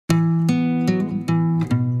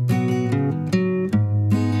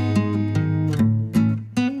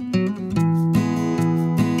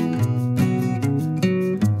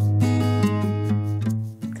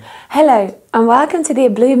and welcome to the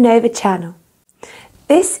Abloomnova channel.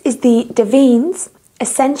 This is the Davines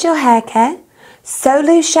Essential Haircare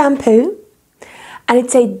SOLU Shampoo, and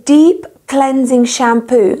it's a deep cleansing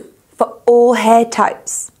shampoo for all hair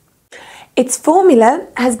types. Its formula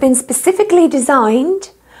has been specifically designed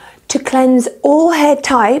to cleanse all hair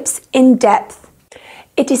types in depth.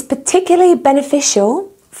 It is particularly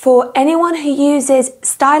beneficial for anyone who uses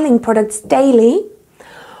styling products daily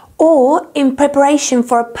or in preparation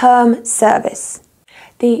for a perm service.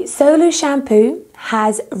 The SOLU shampoo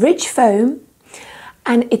has rich foam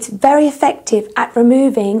and it's very effective at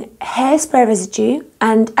removing hairspray residue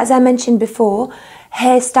and, as I mentioned before,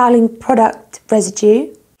 hair styling product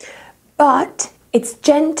residue, but it's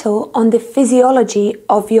gentle on the physiology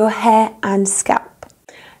of your hair and scalp.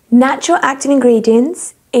 Natural active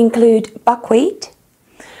ingredients include buckwheat,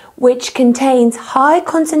 which contains high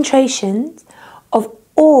concentrations of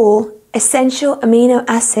all essential amino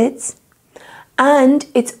acids, and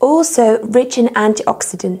it's also rich in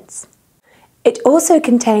antioxidants. It also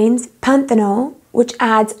contains panthenol, which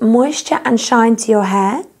adds moisture and shine to your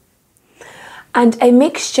hair, and a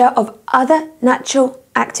mixture of other natural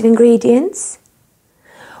active ingredients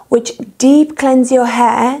which deep cleanse your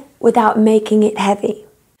hair without making it heavy.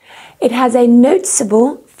 It has a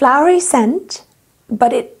noticeable flowery scent,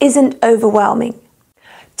 but it isn't overwhelming.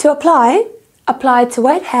 To apply to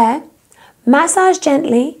wet hair, massage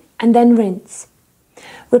gently and then rinse.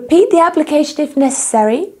 Repeat the application if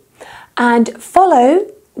necessary and follow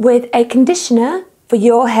with a conditioner for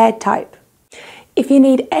your hair type. If you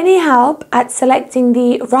need any help at selecting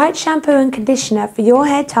the right shampoo and conditioner for your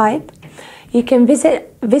hair type, you can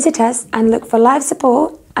visit us and look for live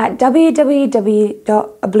support at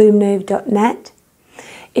www.abloomnova.net.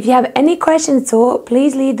 If you have any questions at all,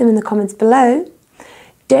 please leave them in the comments below.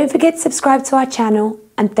 Don't forget to subscribe to our channel,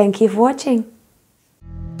 and thank you for watching.